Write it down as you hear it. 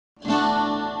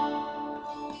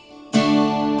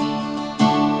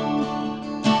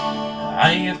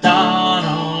I've done a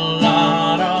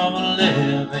lot of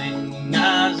living,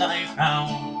 as I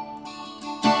found.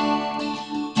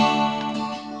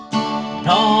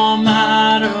 No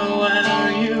matter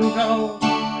where you go,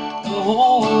 the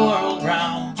whole world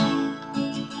round,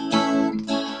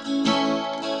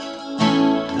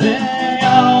 they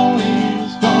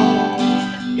always go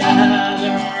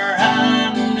together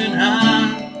hand in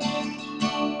hand.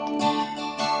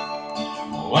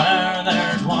 Where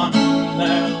there's one,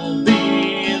 there'll be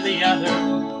the other,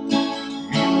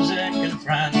 music and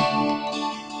friends.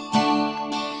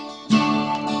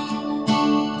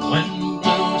 When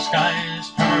blue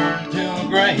skies turn to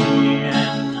gray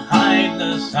and hide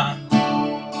the sun,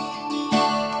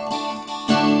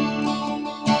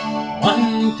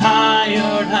 when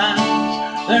tired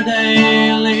hands their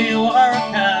daily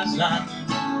work has done,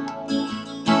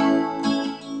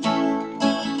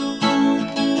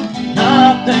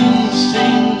 nothing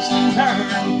seems to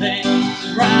turn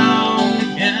things round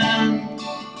again.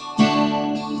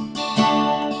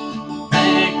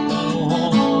 Make the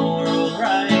whole world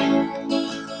right,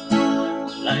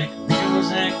 like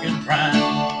music and friends.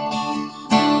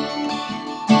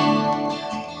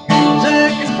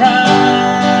 Music and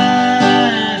friends.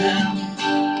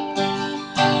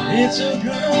 It's so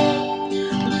good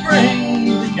to bring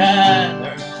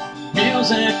together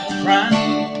music and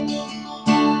friends.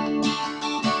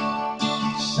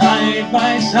 Side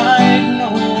by side, no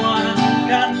one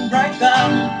can break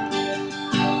them.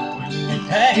 When you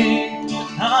take the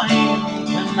time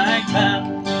to make them,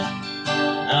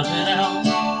 nothing else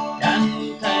can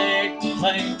take the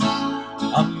place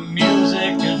of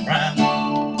music and friends.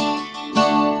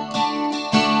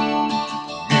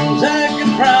 Music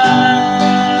and friends.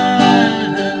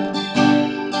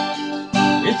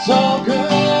 It's so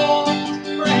good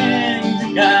to bring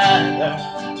together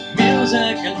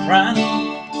music and friends.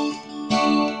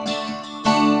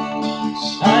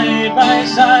 Side by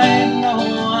side, no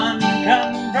one can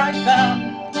break them.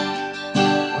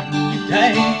 When you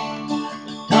take the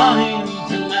time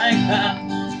to make them,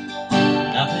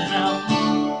 nothing else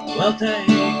will take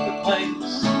the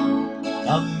place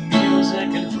of music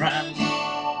and friends.